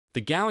The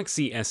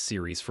Galaxy S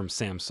series from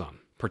Samsung,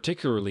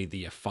 particularly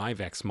the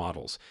 5X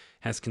models,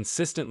 has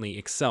consistently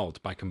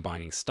excelled by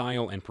combining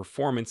style and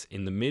performance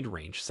in the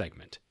mid-range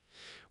segment.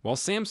 While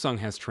Samsung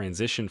has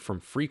transitioned from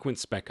frequent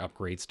spec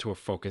upgrades to a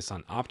focus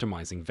on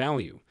optimizing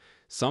value,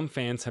 some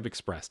fans have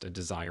expressed a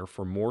desire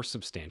for more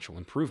substantial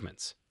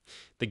improvements.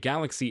 The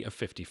Galaxy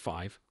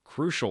A55,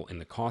 crucial in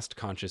the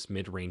cost-conscious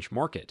mid-range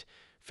market,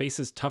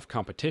 faces tough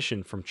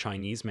competition from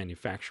Chinese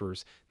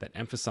manufacturers that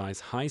emphasize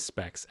high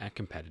specs at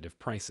competitive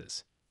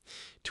prices.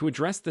 To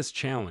address this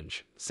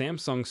challenge,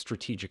 Samsung's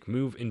strategic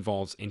move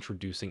involves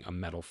introducing a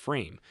metal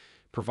frame,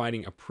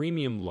 providing a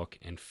premium look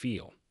and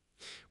feel.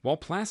 While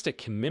plastic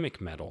can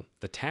mimic metal,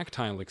 the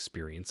tactile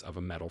experience of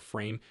a metal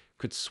frame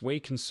could sway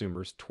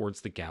consumers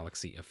towards the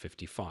Galaxy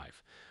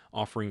A55,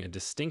 offering a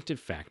distinctive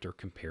factor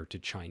compared to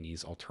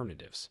Chinese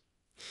alternatives.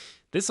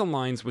 This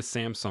aligns with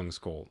Samsung's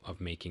goal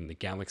of making the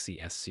Galaxy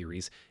S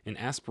series an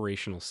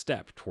aspirational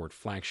step toward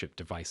flagship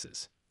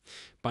devices.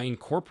 By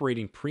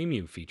incorporating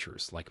premium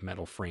features like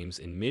metal frames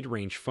in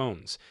mid-range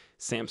phones,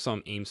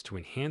 Samsung aims to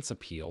enhance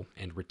appeal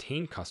and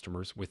retain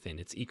customers within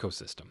its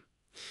ecosystem.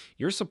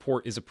 Your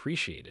support is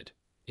appreciated.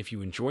 If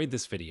you enjoyed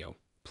this video,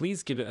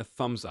 please give it a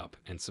thumbs up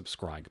and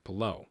subscribe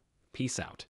below. Peace out.